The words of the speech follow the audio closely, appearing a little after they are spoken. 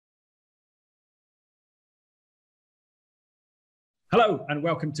Hello and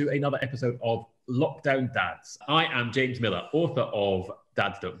welcome to another episode of Lockdown Dads. I am James Miller, author of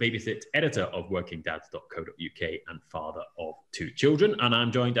Dads Don't Babysit, editor of workingdads.co.uk and father of two children. And I'm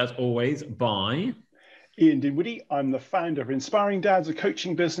joined as always by... Ian Dinwiddie. I'm the founder of Inspiring Dads, a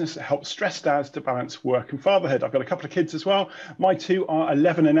coaching business that helps stressed dads to balance work and fatherhood. I've got a couple of kids as well. My two are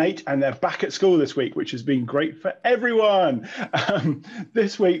 11 and 8, and they're back at school this week, which has been great for everyone.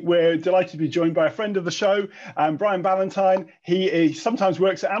 This week, we're delighted to be joined by a friend of the show, Brian Ballantyne. He sometimes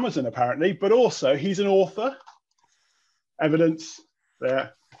works at Amazon, apparently, but also he's an author. Evidence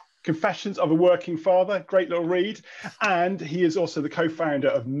there. Confessions of a Working Father, great little read. And he is also the co-founder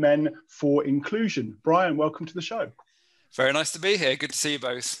of Men for Inclusion. Brian, welcome to the show. Very nice to be here. Good to see you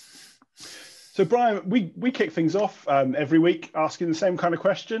both. So Brian, we kick things off every week asking the same kind of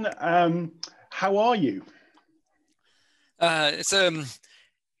question. How are you? It's a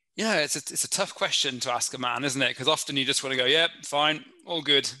tough question to ask a man, isn't it? Because often you just want to go, yeah, fine, all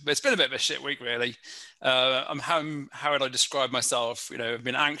good. But it's been a bit of a shit week, really. How would I describe myself? I've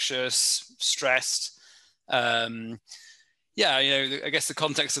been anxious, stressed. I guess the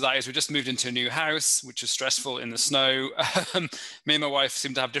context of that is we just moved into a new house, which was stressful in the snow. Me and my wife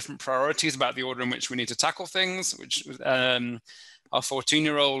seem to have different priorities about the order in which we need to tackle things, which our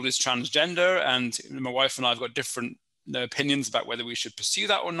 14-year-old is transgender, and my wife and I have got different opinions about whether we should pursue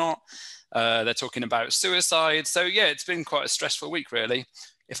that or not. They're talking about suicide. So yeah, it's been quite a stressful week, really,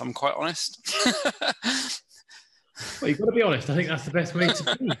 if I'm quite honest. Well, you've got to be honest. I think that's the best way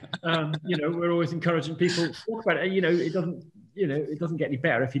to be. We're always encouraging people to talk about it. It doesn't get any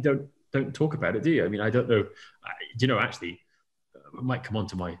better if you don't talk about it, do you? I mean, I don't know. Actually, I might come on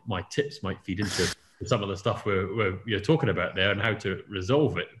to my tips might feed into some of the stuff we're talking about there and how to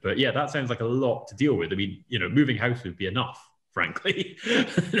resolve it. But yeah, that sounds like a lot to deal with. I mean, moving house would be enough, frankly.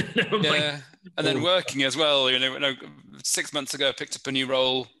 And then working as well. 6 months ago, I picked up a new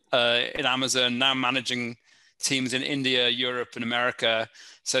role in Amazon. Now managing teams in India, Europe, and America.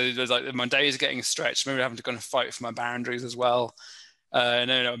 So there's my days are getting stretched. Maybe having to kind of fight for my boundaries as well. I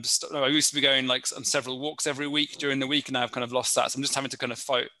used to be going on several walks every week during the week, and now I've kind of lost that. So I'm just having to kind of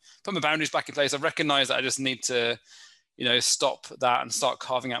put my boundaries back in place. I've recognized that I just need to, stop that and start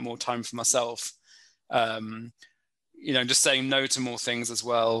carving out more time for myself. Just saying no to more things as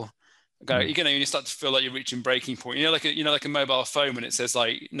well. You start to feel like you're reaching breaking point. Like a mobile phone when it says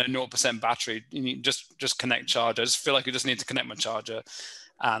 0% battery. You just connect charger. I just feel like I just need to connect my charger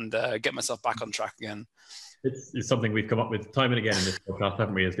and get myself back on track again. It's something we've come up with time and again in this podcast,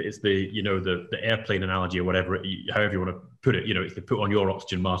 haven't we? It's the airplane analogy or whatever, however you want to put it. It's to put on your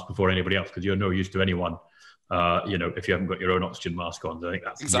oxygen mask before anybody else because you're no use to anyone. If you haven't got your own oxygen mask on. So I think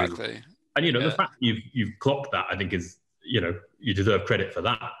that's exactly. Really, and the fact you've clocked that, I think is you deserve credit for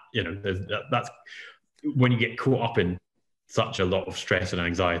that. That's when you get caught up in such a lot of stress and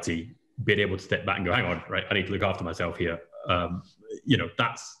anxiety, being able to step back and go, hang on, right, I need to look after myself here.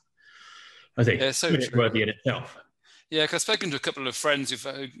 That's, I think, so worthy in itself. Yeah, because I've spoken to a couple of friends who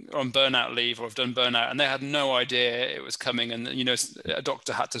are on burnout leave or have done burnout, and they had no idea it was coming. And, a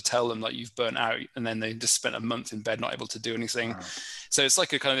doctor had to tell them, you've burnt out, and then they just spent a month in bed not able to do anything. Wow. So it's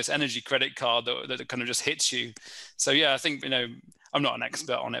like a kind of this energy credit card that kind of just hits you. So, yeah, I think, I'm not an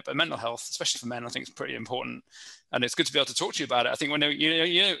expert on it, but mental health, especially for men, I think is pretty important. And it's good to be able to talk to you about it. I think when,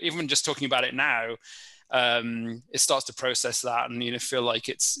 even just talking about it now, it starts to process that and feel like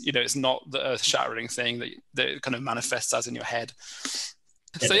it's it's not the earth-shattering thing that it kind of manifests as in your head.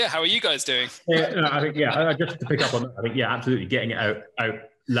 So yeah, how are you guys doing? I think just to pick up on that, I think absolutely getting it out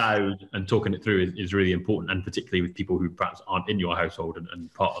loud and talking it through is really important, and particularly with people who perhaps aren't in your household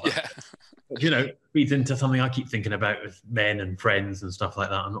and part of that. Yeah. Feeds into something I keep thinking about with men and friends and stuff like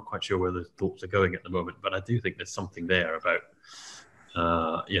that. I'm not quite sure where those thoughts are going at the moment, but I do think there's something there about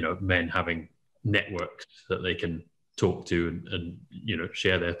men having networks that they can talk to and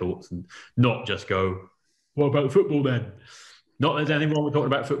share their thoughts and not just go, what about football then? Not that there's anything wrong with talking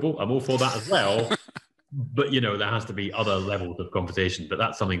about football. I'm all for that as well. But, there has to be other levels of conversation. But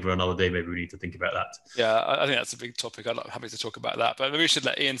that's something for another day. Maybe we need to think about that. Yeah, I think that's a big topic. I'm happy to talk about that. But maybe we should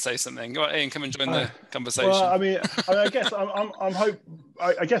let Ian say something. Go on, Ian, come and join the conversation. Well,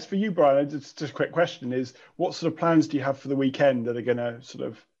 I guess for you, Brian, just a quick question is, what sort of plans do you have for the weekend that are going to sort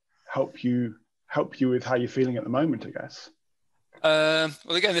of help you with how you're feeling at the moment, I guess?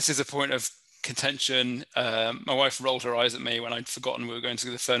 Well, again, this is a point of contention. My wife rolled her eyes at me when I'd forgotten we were going to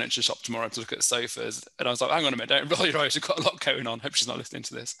the furniture shop tomorrow to look at sofas, and I was like, hang on a minute, don't roll your eyes, we've got a lot going on. Hope she's not listening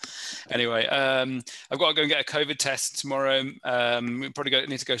to this. Anyway, I've got to go and get a COVID test tomorrow. We probably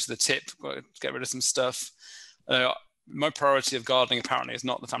need to go to the tip, got to get rid of some stuff. My priority of gardening apparently is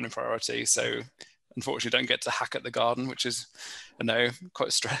not the family priority, so unfortunately don't get to hack at the garden, which is, I know,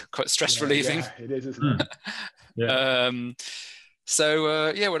 quite stress relieving. Yeah, it is, isn't it? Yeah.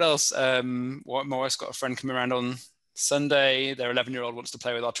 What else? My wife's got a friend coming around on Sunday. Their 11-year-old wants to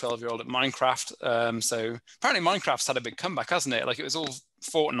play with our 12-year-old at Minecraft. So apparently Minecraft's had a big comeback, hasn't it? Like, it was all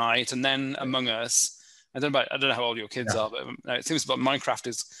Fortnite and then Among Us. I don't know how old your kids are, but it seems like Minecraft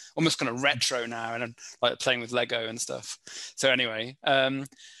is almost kind of retro now, and like playing with Lego and stuff. So anyway, and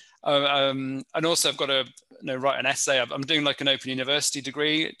also I've got to write an essay. I'm doing like an Open University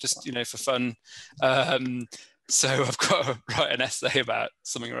degree, just for fun. So I've got to write an essay about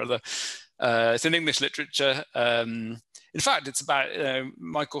something or other. It's in English literature. In fact, it's about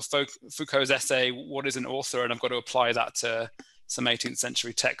Michael Foucault's essay, "What is an Author?" And I've got to apply that to some 18th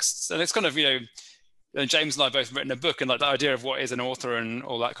century texts. And it's kind of, James and I both written a book, and like the idea of what is an author and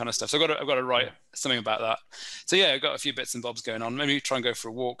all that kind of stuff. So I've got to write something about that. So yeah, I've got a few bits and bobs going on. Maybe try and go for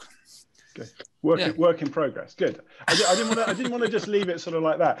a walk. Good. Work in progress. Good. I didn't want to just leave it sort of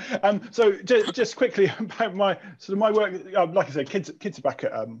like that. So just quickly about my work. Like I said, kids are back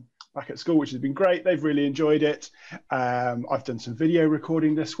at school, which has been great. They've really enjoyed it. I've done some video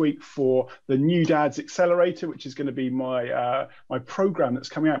recording this week for the New Dads Accelerator, which is going to be my program that's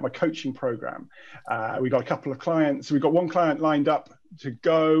coming out, my coaching program. We got a couple of clients. We've got one client lined up to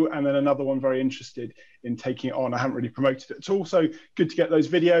go, and then another one very interested in taking it on. I haven't really promoted it. It's also good to get those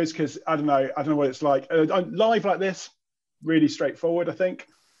videos, because I don't know what it's like. Live like this, really straightforward, I think.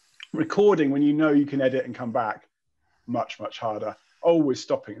 Recording, when you can edit and come back, much harder. Always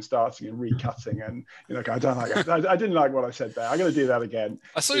stopping and starting and recutting, and I don't like it. I didn't like what I said there. I'm going to do that again.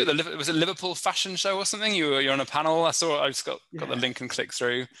 I saw you at was a Liverpool fashion show or something. You're on a panel. I just got the link and clicked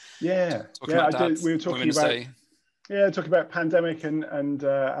through. Yeah, I did. We were talking about talking about pandemic and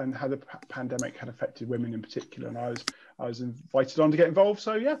how the pandemic had affected women in particular, and I was invited on to get involved.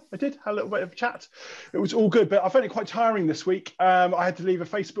 So yeah, I did have a little bit of a chat. It was all good, but I found it quite tiring this week. I had to leave a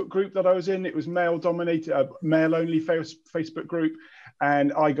Facebook group that I was in. It was male-dominated, male-only Facebook group,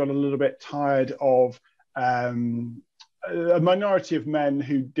 and I got a little bit tired of a minority of men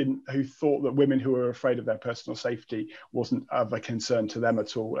who thought that women who were afraid of their personal safety wasn't of a concern to them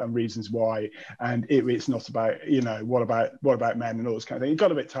at all, and reasons why. And it's not about what about men and all this kind of thing. It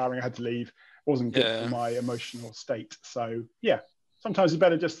got a bit tiring. I had to leave. Wasn't good for my emotional state. So yeah, sometimes it's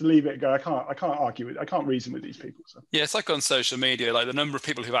better just to leave it and go. I can't argue with. I can't reason with these people. So. Yeah, it's like on social media. Like the number of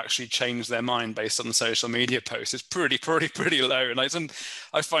people who actually change their mind based on social media posts is pretty low. And like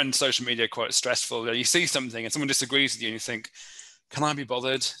I find social media quite stressful. You see something and someone disagrees with you, and you think, can I be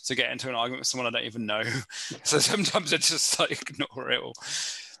bothered to get into an argument with someone I don't even know? So sometimes I just like ignore it. Or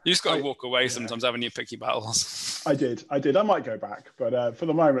you just got to walk away sometimes, haven't you? Pick your battles. I did. I might go back, but for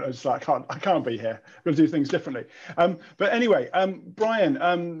the moment, I was like, I can't be here. I've got to do things differently. But anyway,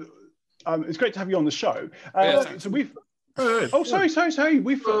 Brian, it's great to have you on the show. So we've. Oh, sorry.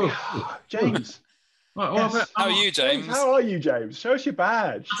 We've James. How are you, James? How are you, James? Show us your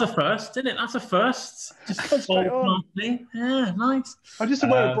badge. That's a first, isn't it? That's a first. Just yeah, nice. I'm just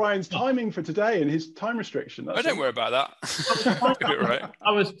aware of Brian's timing for today and his time restriction. Don't worry about that. Right.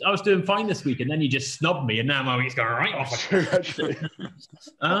 I was doing fine this week, and then you just snubbed me, and now my week's going right off. True, actually.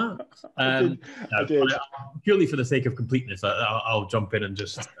 I did. Purely for the sake of completeness, I'll jump in and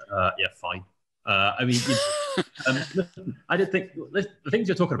just fine. I mean, listen, I did think the things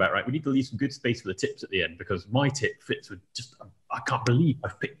you're talking about, right? We need to leave some good space for the tips at the end, because my tip fits with I can't believe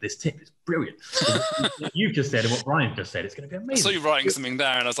I've picked this tip. It's brilliant. What you just said and what Brian just said, it's going to be amazing. I saw you writing something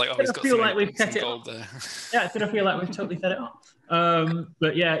down, and I was like, he's got some gold there. Yeah, it's going to feel like we've totally set it up.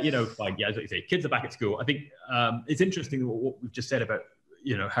 But yeah, fine. Yeah, as you say, kids are back at school. I think it's interesting what we've just said about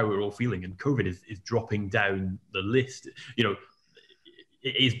how we're all feeling, and COVID is dropping down the list.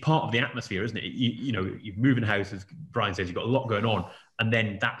 It is part of the atmosphere, isn't it? You move in house, as Brian says, you've got a lot going on, and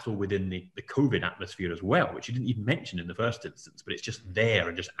then that's all within the COVID atmosphere as well, which you didn't even mention in the first instance, but it's just there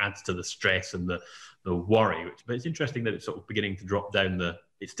and just adds to the stress and the worry. But it's interesting that it's sort of beginning to drop down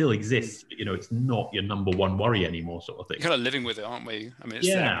it still exists, but it's not your number one worry anymore, sort of thing. You're kind of living with it, aren't we? I mean,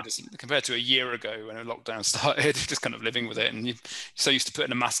 it's compared to a year ago when the lockdown started, just kind of living with it, and you're so used to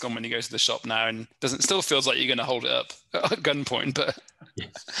putting a mask on when you go to the shop now, and still feels like you're going to hold it up at gunpoint, but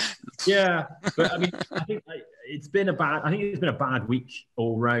yes. Yeah, but I mean, I think it's been a bad week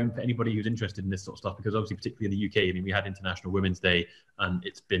all round for anybody who's interested in this sort of stuff, because obviously, particularly in the UK, I mean, we had International Women's Day, and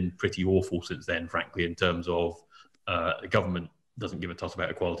it's been pretty awful since then, frankly, in terms of the government doesn't give a toss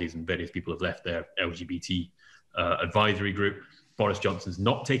about equalities, and various people have left their LGBT advisory group. Boris Johnson's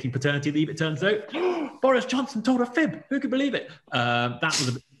not taking paternity leave, it turns out. Boris Johnson told a fib. Who could believe it? That was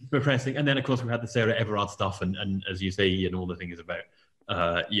a bit depressing. And then, of course, we had the Sarah Everard stuff, and as you say, and all the things about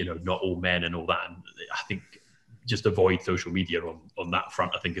not all men and all that. And I think just avoid social media on that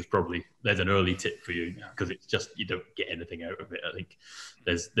front, I think there's an early tip for you, because it's just, you don't get anything out of it. I think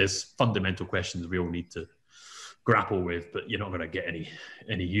there's fundamental questions we all need to grapple with, but you're not going to get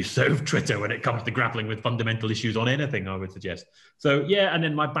any use out of Twitter when it comes to grappling with fundamental issues on anything, I would suggest. So yeah, and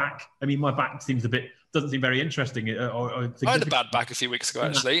then my back doesn't seem very interesting. I had a bad back a few weeks ago,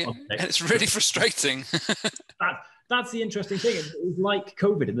 actually, and it's really frustrating. That's the interesting thing. It's like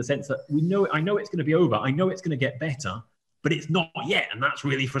COVID in the sense that I know it's going to be over. I know it's going to get better, but it's not yet. And that's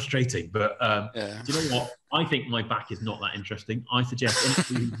really frustrating. But do you know what? I think my back is not that interesting. I suggest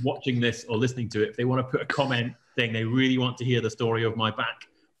anybody watching this or listening to it, if they want to put a comment saying they really want to hear the story of my back,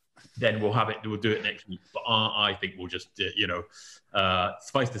 then we'll do it next week. But I think we'll just,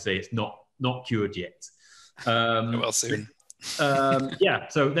 suffice to say, it's not cured yet. Well, soon.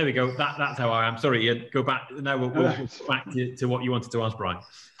 So there we go. That's how I am. Sorry, Ian. Go back. Now we'll go back to what you wanted to ask, Brian.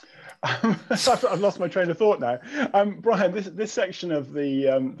 I've lost my train of thought now. Brian, this section of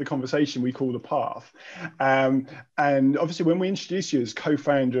the conversation we call the path, and obviously when we introduced you as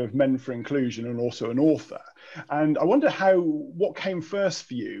co-founder of Men for Inclusion and also an author, and I wonder what came first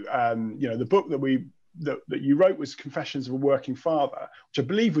for you. The book that you wrote was Confessions of a Working Father, which I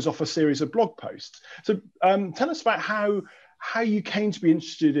believe was off a series of blog posts. So tell us about how you came to be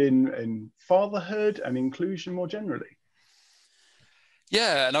interested in fatherhood and inclusion more generally.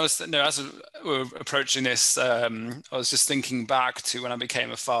 Yeah, and as we were approaching this, I was just thinking back to when I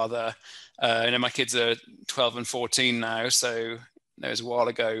became a father. My kids are 12 and 14 now, so it was a while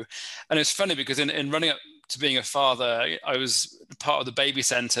ago. And it's funny because in running up to being a father, I was part of the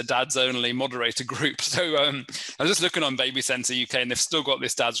Babycenter Dads Only moderator group. So I was just looking on Babycenter UK, and they've still got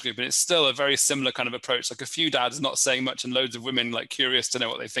this dads group, and it's still a very similar kind of approach. Like a few dads not saying much, and loads of women like curious to know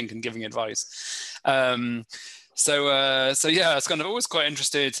what they think and giving advice. So yeah, I was kind of always quite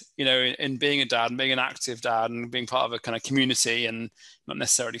interested, in being a dad and being an active dad and being part of a kind of community and not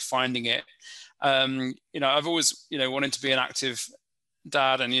necessarily finding it. I've always, wanted to be an active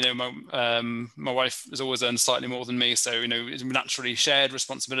dad, and my wife has always earned slightly more than me, so it's naturally shared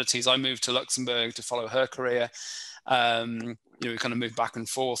responsibilities. I moved to Luxembourg to follow her career. We kind of moved back and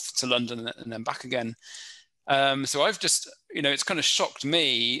forth to London and then back again. So I've just, it's kind of shocked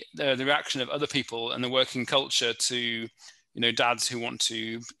me the reaction of other people and the working culture to, dads who want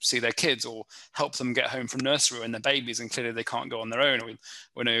to see their kids or help them get home from nursery when they're babies, and clearly they can't go on their own,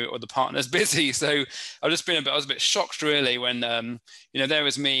 or the partner's busy. So I was a bit shocked really when, there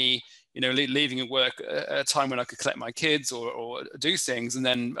was me, leaving at work at a time when I could collect my kids or do things, and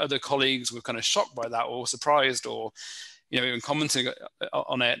then other colleagues were kind of shocked by that or surprised or, even commenting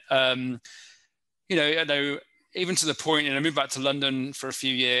on it. Even to the point, I moved back to London for a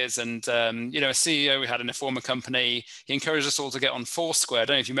few years, and a CEO we had in a former company, he encouraged us all to get on Foursquare. I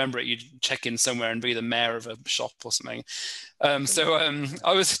don't know if you remember it. You'd check in somewhere and be the mayor of a shop or something. I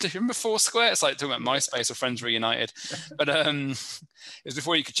was. Do you remember Foursquare? It's like talking about MySpace or Friends Reunited, but it was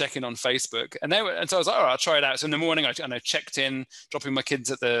before you could check in on Facebook. And so I was like, all right, I'll try it out. So in the morning, I checked in, dropping my kids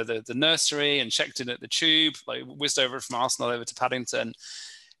at the nursery, and checked in at the Tube, like whizzed over from Arsenal over to Paddington.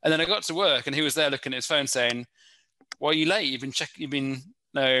 And then I got to work, and he was there looking at his phone saying, "Why are you late? It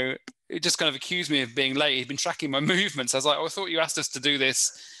just kind of accused me of being late. He'd been tracking my movements." I was like, I thought you asked us to do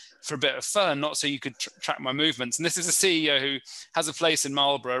this for a bit of fun, not so you could track my movements. And this is a CEO who has a place in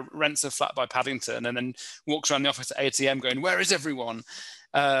Marlborough, rents a flat by Paddington, and then walks around the office at 8 a.m. going, "Where is everyone?"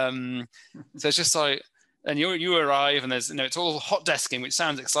 So it's just like, and you arrive, and there's, it's all hot desking, which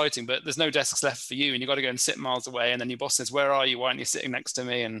sounds exciting, but there's no desks left for you, and you got to go and sit miles away. And then your boss says, "Where are you? Why aren't you sitting next to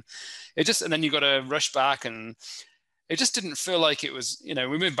me?" And then you got to rush back, and it just didn't feel like it was,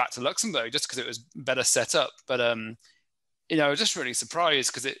 we moved back to Luxembourg just because it was better set up. But, I was just really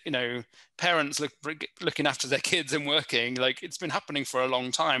surprised because parents looking after their kids and working, like it's been happening for a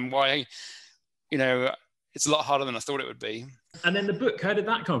long time. Why, it's a lot harder than I thought it would be. And then the book, how did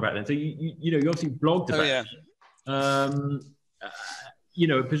that come about then? So you obviously blogged about it.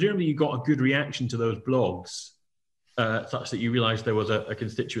 Presumably you got a good reaction to those blogs, such that you realized there was a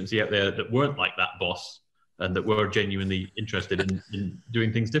constituency out there that weren't like that boss and that were genuinely interested in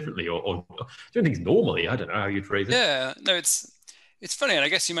doing things differently or doing things normally. I don't know how you'd phrase it. Yeah, no, it's funny. And I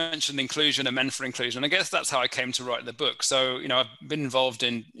guess you mentioned inclusion and Men for Inclusion. I guess that's how I came to write the book. So, I've been involved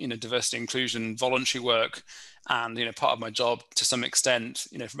in, diversity, inclusion, voluntary work, and, part of my job to some extent,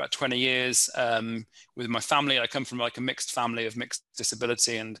 for about 20 years with my family. I come from like a mixed family of mixed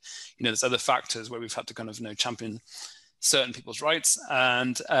disability, and, there's other factors where we've had to kind of, champion certain people's rights.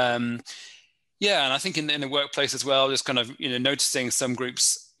 And, and I think in the workplace as well, just kind of, noticing some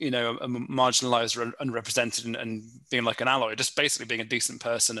groups, a marginalized or unrepresented and being like an ally, just basically being a decent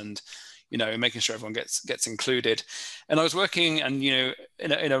person and, making sure everyone gets included. And I was working and,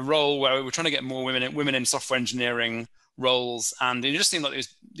 in a role where we were trying to get more women in software engineering roles, and it just seemed like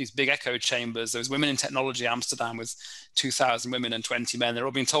these big echo chambers. There was Women in Technology Amsterdam with 2,000 women and 20 men. They're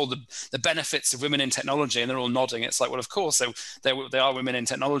all being told the benefits of women in technology, and they're all nodding. It's like, well, of course they are women in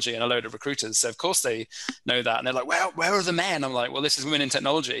technology, and a load of recruiters, so of course they know that. And they're like, well, where are the men? I'm like, well, this is Women in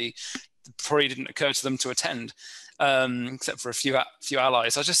Technology. It probably didn't occur to them to attend, except for a few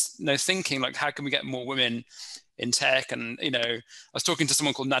allies. I was just thinking, like, how can we get more women in tech? And I was talking to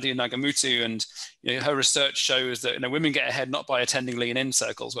someone called Nadia Nagamutu, and her research shows that women get ahead not by attending lean in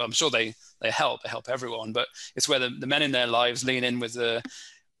circles. Well, I'm sure they help everyone, but it's where the men in their lives lean in with the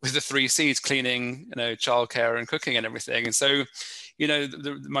 3 C's: cleaning, childcare and cooking and everything. And so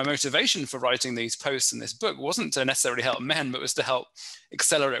my motivation for writing these posts in this book wasn't to necessarily help men, but was to help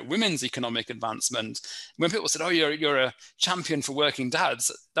accelerate women's economic advancement. When people said, oh, you're a champion for working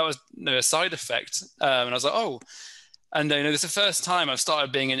dads, that was a side effect. And I was like, oh, and this is the first time I've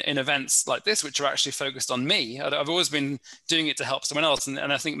started being in events like this, which are actually focused on me. I've always been doing it to help someone else. And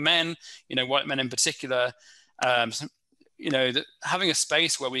I think men, white men in particular, having a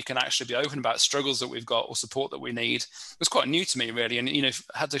space where we can actually be open about struggles that we've got or support that we need was quite new to me, really. And,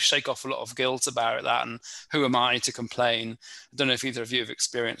 had to shake off a lot of guilt about that. And who am I to complain? I don't know if either of you have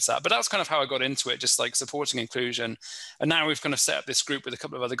experienced that, but that's kind of how I got into it, just like supporting inclusion. And now we've kind of set up this group with a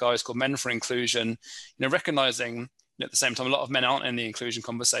couple of other guys called Men for Inclusion, recognizing at the same time, a lot of men aren't in the inclusion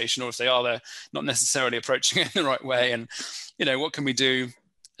conversation, or if they are, they're not necessarily approaching it in the right way. And, what can we do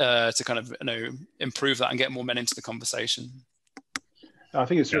to kind of improve that and get more men into the conversation? I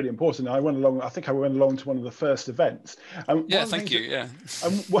think it's really important. I went along to one of the first events. Thank you.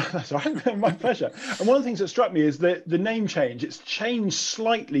 That's all right. My pleasure. And one of the things that struck me is the name change. It's changed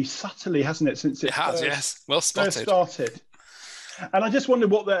slightly, subtly, hasn't it, since it has, yes. Well spotted. First started. And I just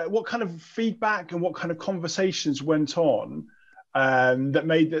wondered what kind of feedback and what kind of conversations went on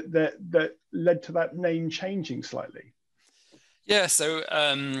that led to that name changing slightly. Yeah, so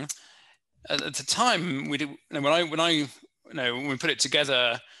at the time we did, when we put it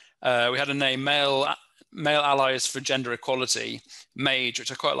together, we had a name, Male Allies for Gender Equality, MAGE,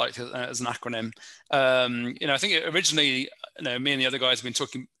 which I quite liked as an acronym. I think originally, me and the other guys they'd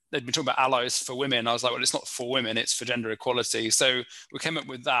been talking about allies for women. I was like, well, it's not for women, it's for gender equality. So we came up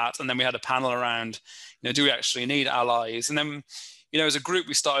with that, and then we had a panel around, do we actually need allies? And then as a group,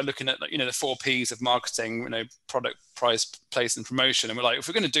 we started looking at, the 4 Ps of marketing, product, price, place, and promotion. And we're like, if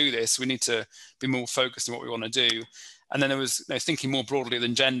we're going to do this, we need to be more focused on what we want to do. And then there was thinking more broadly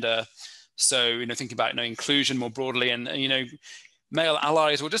than gender. So, thinking about inclusion more broadly, and male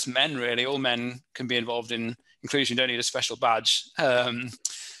allies, or just men really. All men can be involved in inclusion. You don't need a special badge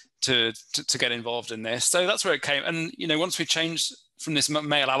to get involved in this. So that's where it came. And once we changed from this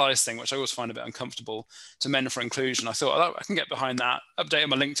male allies thing, which I always find a bit uncomfortable, to Men for Inclusion, I thought, oh, I can get behind that. Updated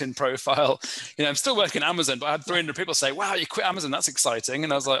my LinkedIn profile. I'm still working at Amazon, but I had 300 people say, wow, you quit Amazon, that's exciting.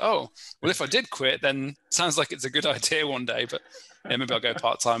 And I was like, oh, well, if I did quit, then sounds like it's a good idea one day, but maybe I'll go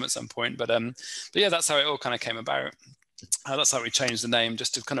part-time at some point. But yeah, that's how it all kind of came about. That's how we changed the name,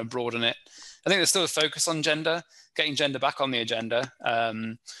 just to kind of broaden it. I think there's still a focus on gender, getting gender back on the agenda.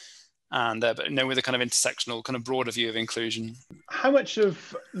 But with a kind of intersectional, kind of broader view of inclusion. How much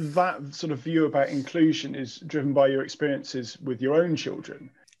of that sort of view about inclusion is driven by your experiences with your own children?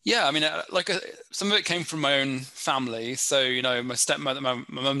 Yeah, I mean, some of it came from my own family. So, my stepmother, my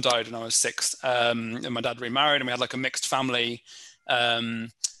mum died when I was 6, and my dad remarried, and we had like a mixed family.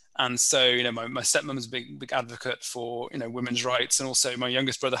 And so, my stepmom was a big advocate for, women's rights, and also my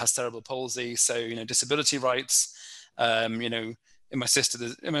youngest brother has cerebral palsy, so, disability rights. In my sister,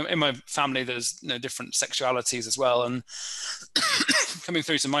 in my family, there's different sexualities as well. And coming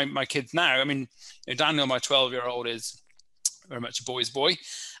through to my kids now, I mean, Daniel, my 12-year-old, is very much a boy's boy.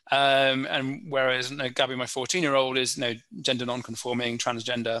 And whereas Gabby, my 14-year-old, is gender non-conforming,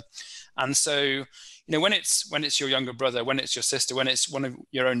 transgender. And so, when it's your younger brother, when it's your sister, when it's one of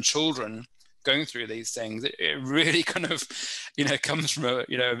your own children going through these things, it really kind of, comes from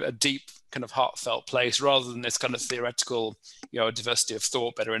a deep kind of heartfelt place, rather than this kind of theoretical, diversity of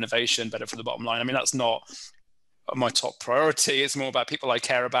thought, better innovation, better for the bottom line. I mean, that's not my top priority. It's more about people I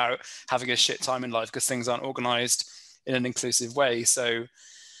care about having a shit time in life because things aren't organized in an inclusive way. So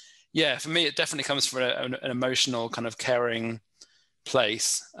yeah, for me, it definitely comes from an emotional kind of caring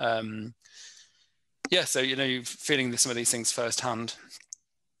place. So, you're feeling some of these things firsthand.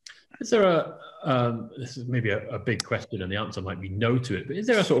 Is there this is maybe a big question and the answer might be no to it, but is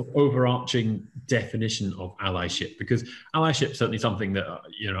there a sort of overarching definition of allyship? Because allyship is certainly something that,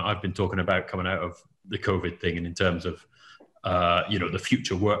 I've been talking about coming out of the COVID thing, and in terms of, the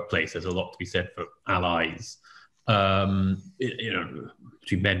future workplace, there's a lot to be said for allies, between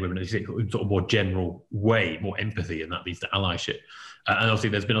men, women, in sort of more general way, more empathy, and that leads to allyship. And obviously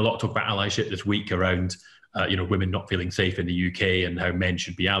there's been a lot of talk about allyship this week around women not feeling safe in the UK and how men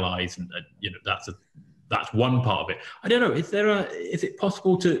should be allies, and that's one part of it. I don't know. Is it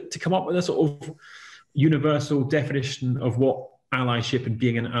possible to come up with a sort of universal definition of what allyship and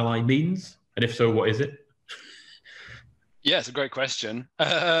being an ally means? And if so, what is it? Yeah, it's a great question.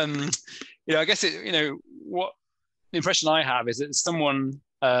 I guess what the impression I have is it's someone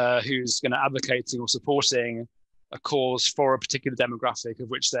who's going to advocating or supporting a cause for a particular demographic of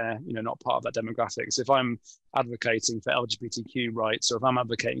which they're not part of that demographic. So if I'm advocating for LGBTQ rights, or if I'm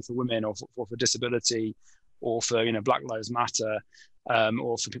advocating for women, or for disability, or for Black Lives Matter,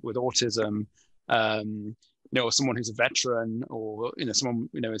 or for people with autism, or someone who's a veteran, or someone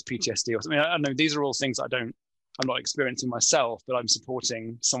with PTSD or something. I don't know. These are all things I'm not experiencing myself, but I'm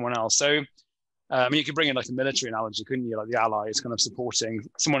supporting someone else. So you could bring in like a military analogy, couldn't you? Like the ally is kind of supporting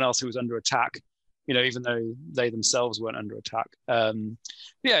someone else who was under attack, even though they themselves weren't under attack.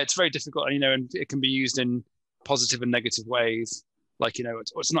 It's very difficult, and it can be used in positive and negative ways. Like,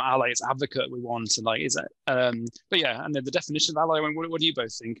 it's not ally, it's advocate we want, and like, is it? And then the definition of ally, what do you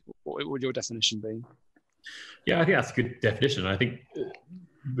both think? What would your definition be? Yeah, I think that's a good definition. I think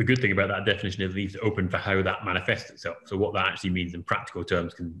the good thing about that definition is it leaves it open for how that manifests itself. So what that actually means in practical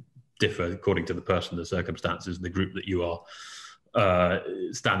terms can differ according to the person, the circumstances, the group that you are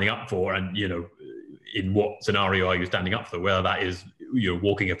standing up for, and in what scenario are you standing up for, whether that is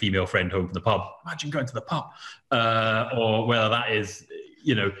walking a female friend home from the pub, imagine going to the pub, or whether that is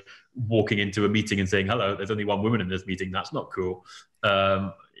walking into a meeting and saying, hello, there's only one woman in this meeting, that's not cool.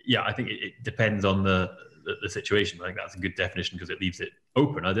 I think it depends on the situation. I think that's a good definition because it leaves it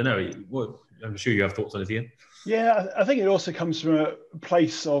open. I don't know, I'm sure you have thoughts on it, Ian. Yeah, I think it also comes from a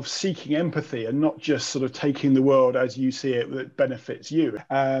place of seeking empathy and not just sort of taking the world as you see it that benefits you.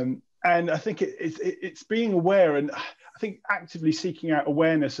 And I think it's being aware, and I think actively seeking out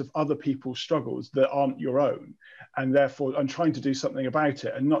awareness of other people's struggles that aren't your own, and therefore I'm trying to do something about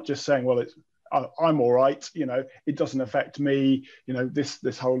it, and not just saying, well, I'm all right, it doesn't affect me,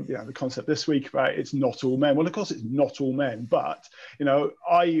 this whole, the concept this week about it's not all men. Well, of course it's not all men, but, one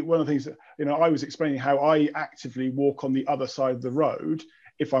of the things that, I was explaining how I actively walk on the other side of the road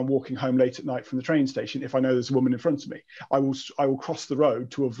if I'm walking home late at night from the train station. If I know there's a woman in front of me, I will cross the road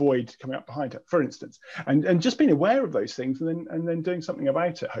to avoid coming up behind her, for instance, and just being aware of those things and then doing something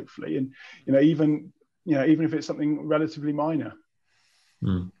about it, hopefully. And, even if it's something relatively minor.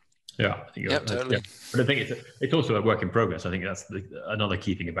 Yeah, I think totally. Yeah. But I think it's also a work in progress. I think that's another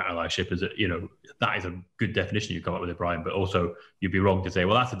key thing about allyship is that, that is a good definition you come up with it, Brian, but also you'd be wrong to say,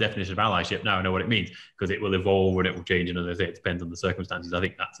 well, that's the definition of allyship. Now I know what it means, because it will evolve and it will change. And as I say, it depends on the circumstances. I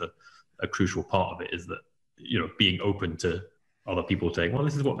think that's a crucial part of it, is that, being open to other people saying, well,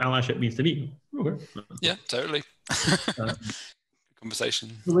 this is what allyship means to me. Okay. Yeah, totally.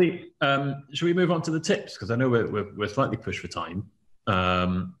 Conversation. Should we move on to the tips? Because I know we're slightly pushed for time.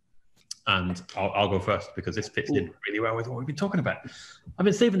 And I'll go first because this fits in really well with what we've been talking about. I've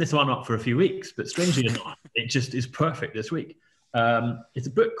been saving this one up for a few weeks, but strangely enough, it just is perfect this week. It's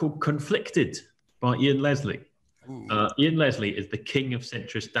a book called Conflicted by Ian Leslie. Ian Leslie is the king of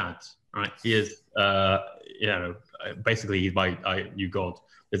centrist dads, right? He is, basically he's my new god.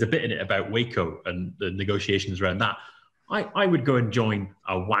 There's a bit in it about Waco and the negotiations around that. I would go and join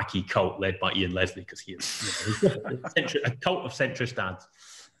a wacky cult led by Ian Leslie, because he is a cult of centrist dads.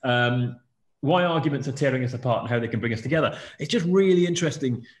 Why arguments are tearing us apart and how they can bring us together. It's just really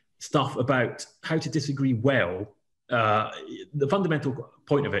interesting stuff about how to disagree well. The fundamental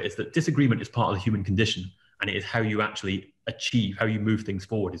point of it is that disagreement is part of the human condition, and it is how you actually achieve, how you move things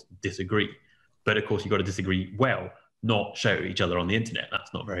forward is disagree. But of course, you've got to disagree well, not shout at each other on the internet.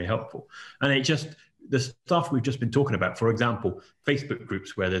 That's not very helpful. And the stuff we've just been talking about, for example, Facebook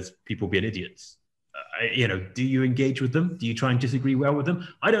groups where there's people being idiots. Do you engage with them? Do you try and disagree well with them?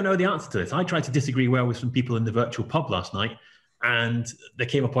 I don't know the answer to this. I tried to disagree well with some people in the virtual pub last night, and there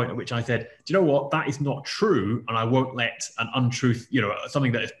came a point at which I said, do you know what? That is not true, and I won't let an untruth,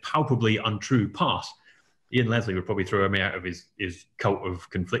 something that is palpably untrue pass. Ian Leslie would probably throw me out of his cult of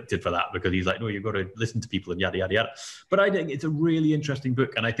Conflicted for that, because he's like, no, you've got to listen to people and yada, yada, yada. But I think it's a really interesting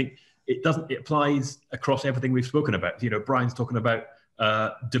book, and I think it applies across everything we've spoken about. Brian's talking about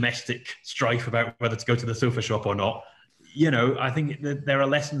domestic strife about whether to go to the sofa shop or not. I think that there are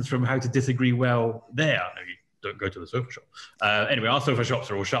lessons from how to disagree well there. No, you don't go to the sofa shop. Anyway, our sofa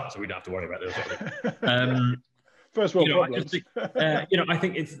shops are all shut, so we don't have to worry about those. First world problems. I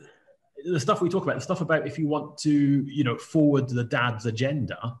think it's the stuff we talk about, the stuff about if you want to, forward the dad's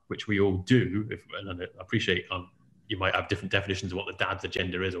agenda, which we all do, and I appreciate you might have different definitions of what the dad's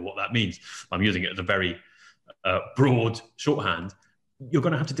agenda is or what that means. I'm using it as a very broad shorthand. You're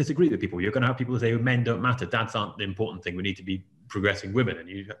going to have to disagree with people. You're going to have people who say men don't matter. Dads aren't the important thing. We need to be progressing women. And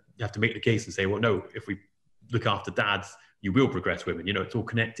you have to make the case and say, well, no, if we look after dads, you will progress women. It's all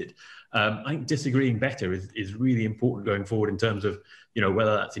connected. I think disagreeing better is really important going forward in terms of,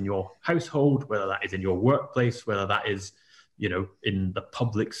 whether that's in your household, whether that is in your workplace, whether that is, in the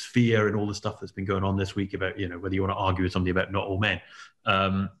public sphere and all the stuff that's been going on this week about, whether you want to argue with somebody about not all men.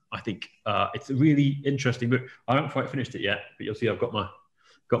 I think it's a really interesting book. I haven't quite finished it yet, but you'll see I've got my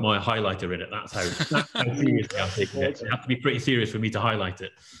highlighter in it. That's how seriously I'm taking it. You have to be pretty serious for me to highlight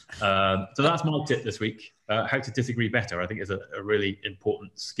it. So that's my tip this week. How to disagree better, I think, is a really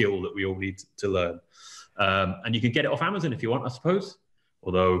important skill that we all need to learn. And you can get it off Amazon if you want, I suppose.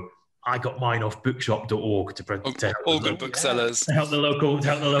 Although I got mine off bookshop.org to all good booksellers. To help the local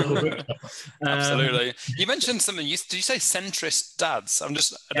bookshop. Absolutely. You mentioned something. Did you say centrist dads?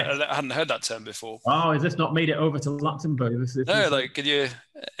 I hadn't heard that term before. Oh, has this not made it over to Luxembourg? Could you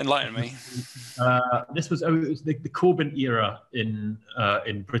enlighten me? This was the Corbyn era in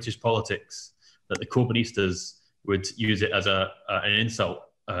British politics, that the Corbynistas would use it as an insult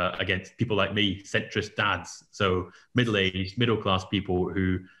against people like me, centrist dads. So middle-aged, middle-class people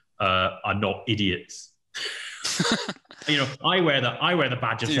who are not idiots. I wear the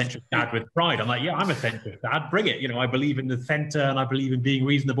badge of centrist dad with pride. I'm like, yeah, I'm a centrist dad. Bring it. I believe in the centre and I believe in being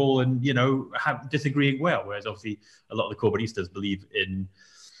reasonable and disagreeing well. Whereas obviously a lot of the Corbynistas believe in,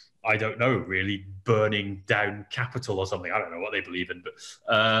 I don't know, really burning down capital or something. I don't know what they believe in, but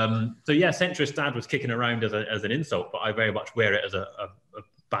so yeah, centrist dad was kicking around as an insult, but I very much wear it as a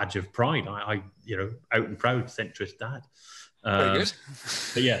badge of pride. I out and proud centrist dad. Very good.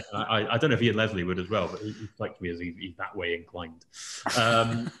 But yeah, I don't know if Ian Leslie would as well, but he likes me as he's that way inclined.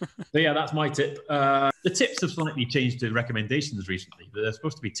 So yeah, that's my tip. The tips have slightly changed to recommendations recently. They're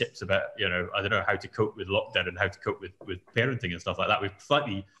supposed to be tips about, I don't know, how to cope with lockdown and how to cope with parenting and stuff like that. We've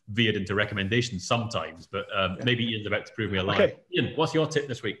slightly veered into recommendations sometimes, but maybe Ian's about to prove me alive. Okay. Ian, what's your tip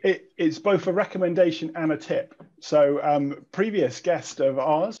this week? It's both a recommendation and a tip. So previous guest of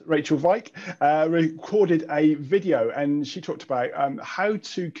ours, Rachel Vike, recorded a video and she talked about how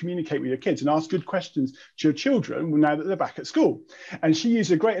to communicate with your kids and ask good questions to your children now that they're back at school. And she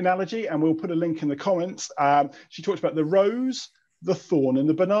used a great analogy, and we'll put a link in the comments. She talked about the rose, the thorn, and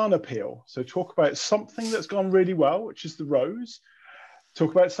the banana peel. So talk about something that's gone really well, which is the rose.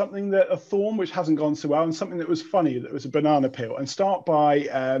 Talk about something a thorn which hasn't gone so well, and something that was funny, that was a banana peel. And start by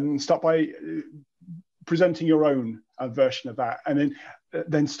presenting your own version of that, and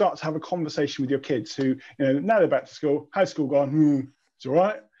then start to have a conversation with your kids who, now they're back to school. How's school gone? It's all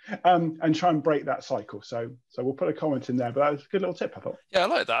right. And try and break that cycle. So we'll put a comment in there, but that was a good little tip, I thought. Yeah, I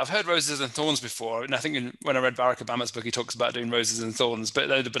like that. I've heard roses and thorns before, and I think when I read Barack Obama's book, he talks about doing roses and thorns. But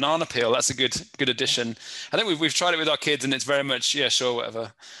the banana peel, that's a good addition. I think we've tried it with our kids, and it's very much, yeah, sure,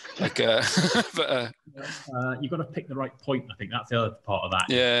 whatever. Like, but you've got to pick the right point. I think that's the other part of that.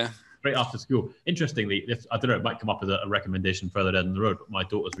 Yeah. Straight after school. Interestingly, I don't know, it might come up as a recommendation further down the road, but my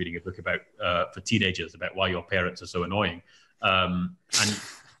daughter's reading a book about for teenagers about why your parents are so annoying. And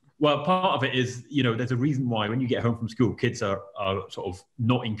well, part of it is, there's a reason why when you get home from school, kids are sort of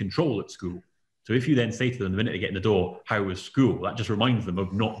not in control at school. So if you then say to them the minute they get in the door, how was school? That just reminds them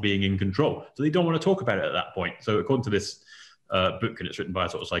of not being in control. So they don't want to talk about it at that point. So according to this book, and it's written by a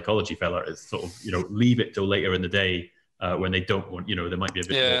sort of psychology fella, it's sort of, leave it till later in the day when they don't want, they might be a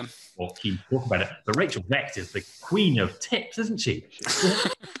bit more keen to talk about it. But Rachel Vecht is the queen of tips, isn't she?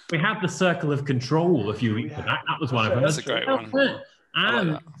 We had the circle of control a few weeks back. That was one of them. That's a great one.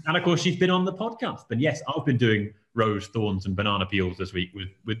 And of course, she's been on the podcast. And yes, I've been doing rose, thorns, and banana peels this week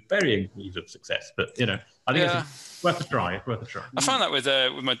with varying degrees of success. But I think it's worth a try. It's worth a try. I found that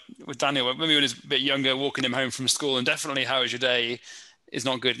with Daniel, maybe when he was a bit younger, walking him home from school, and definitely how was your day is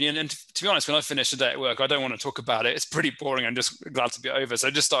not good. And to be honest, when I finish a day at work, I don't want to talk about it. It's pretty boring. I'm just glad to be over. So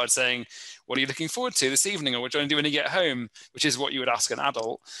I just started saying, what are you looking forward to this evening? Or what do you want to do when you get home? Which is what you would ask an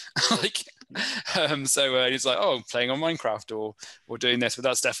adult. So he's like, oh, playing on Minecraft or doing this. But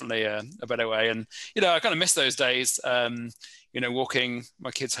that's definitely a better way. And, I kind of miss those days, walking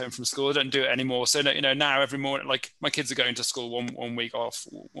my kids home from school. I don't do it anymore. So, now every morning, like my kids are going to school one week off,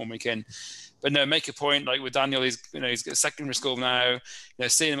 1 week in. But no, make a point, like with Daniel, he's got secondary school now,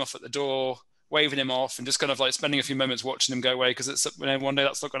 seeing him off at the door, waving him off and just kind of like spending a few moments watching him go away, because it's, you know, one day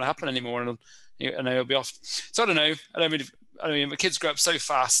that's not going to happen anymore, and he'll be off. So I don't know. I mean, my kids grow up so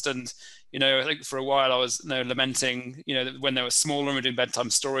fast, and you know, I think for a while I was, you know, lamenting, you know, when they were smaller and we're doing bedtime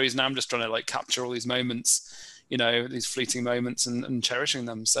stories. Now I'm just trying to like capture all these moments, you know, these fleeting moments, and cherishing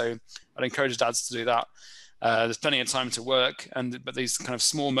them. So I'd encourage dads to do that. There's plenty of time to work, but these kind of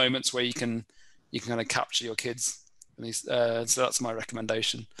small moments where you can kind of capture your kids. And these, so that's my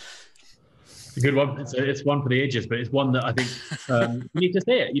recommendation. It's a good one. It's one for the ages, but it's one that I think you need to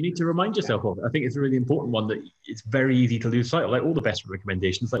say it. You need to remind yourself of it. I think it's a really important one that it's very easy to lose sight of. Like all the best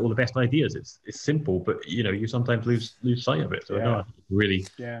recommendations, like all the best ideas, it's simple, but you know, you sometimes lose sight of it. So no, I think it's really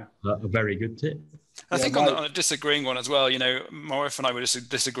a very good tip. I think on a disagreeing one as well, you know, my wife and I were just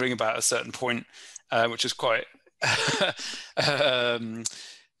disagreeing about a certain point, which is quite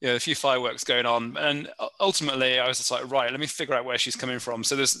you know, a few fireworks going on, and ultimately I was just like, right, let me figure out where she's coming from.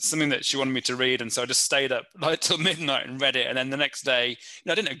 So there's something that she wanted me to read, and so I just stayed up like till midnight and read it. And then the next day, you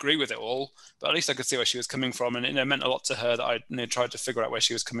know, I didn't agree with it all, but at least I could see where she was coming from, and it meant a lot to her that I, you know, tried to figure out where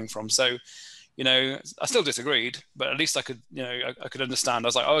she was coming from. So, you know, I still disagreed, but at least I could, you know, I could understand. I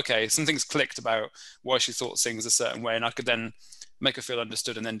was like, oh, okay, some things clicked about why she thought things a certain way, and I could then make her feel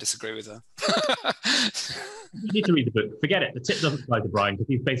understood and then disagree with her. You need to read the book. Forget it. The tip doesn't apply to Brian because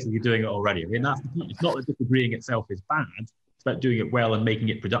he's basically doing it already. I mean, that's the key. It's not that disagreeing itself is bad. It's about doing it well and making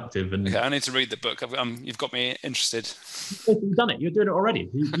it productive. And okay, I need to read the book. You've got me interested. You've done it. You're doing it already.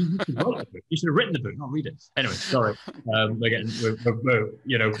 You should write the book. You should have written the book, not read it. Anyway, sorry. We're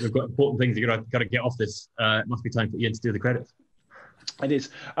you know, we've got important things you've got to get off this. It must be time for Ian to do the credits. It is.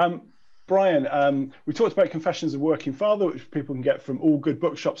 Brian, we talked about Confessions of a Working Father, which people can get from all good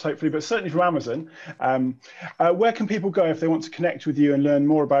bookshops, hopefully, but certainly from Amazon. Where can people go if they want to connect with you and learn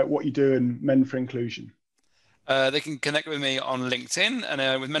more about what you do in Men for Inclusion? They can connect with me on LinkedIn,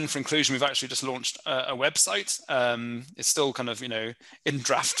 and with Men for Inclusion, we've actually just launched a website. It's still kind of, you know, in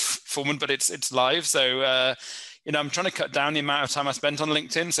draft form, but it's live. So, you know, I'm trying to cut down the amount of time I spent on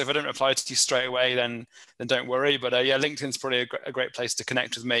LinkedIn. So if I don't reply to you straight away, then don't worry. But yeah, LinkedIn's probably a great place to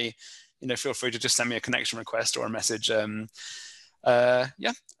connect with me. You know, feel free to just send me a connection request or a message. Yeah.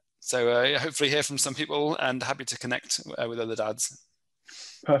 So hopefully hear from some people, and happy to connect with other dads.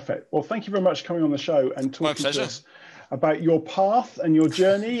 Perfect. Well, thank you very much for coming on the show and talking to us about your path and your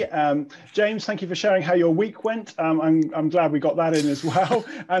journey. James, thank you for sharing how your week went. I'm glad we got that in as well.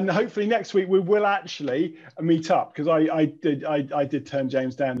 And hopefully next week we will actually meet up, because I did turn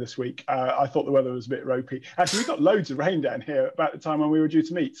James down this week. I thought the weather was a bit ropey. Actually, we got loads of rain down here about the time when we were due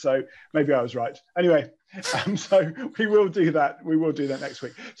to meet, so maybe I was right. Anyway, so we will do that. We will do that next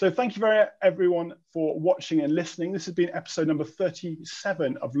week. So thank you very everyone for watching and listening. This has been episode number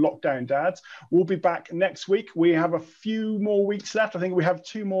 37 of Lockdown Dads. We'll be back next week. We have a few more weeks left. I think we have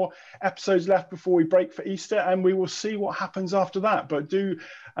 2 more episodes left before we break for Easter, and we will see what happens after that. But do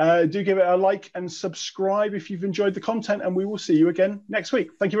give it a like and subscribe if you've enjoyed the content, and we will see you again next week.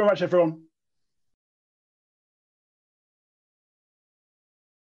 Thank you very much, everyone.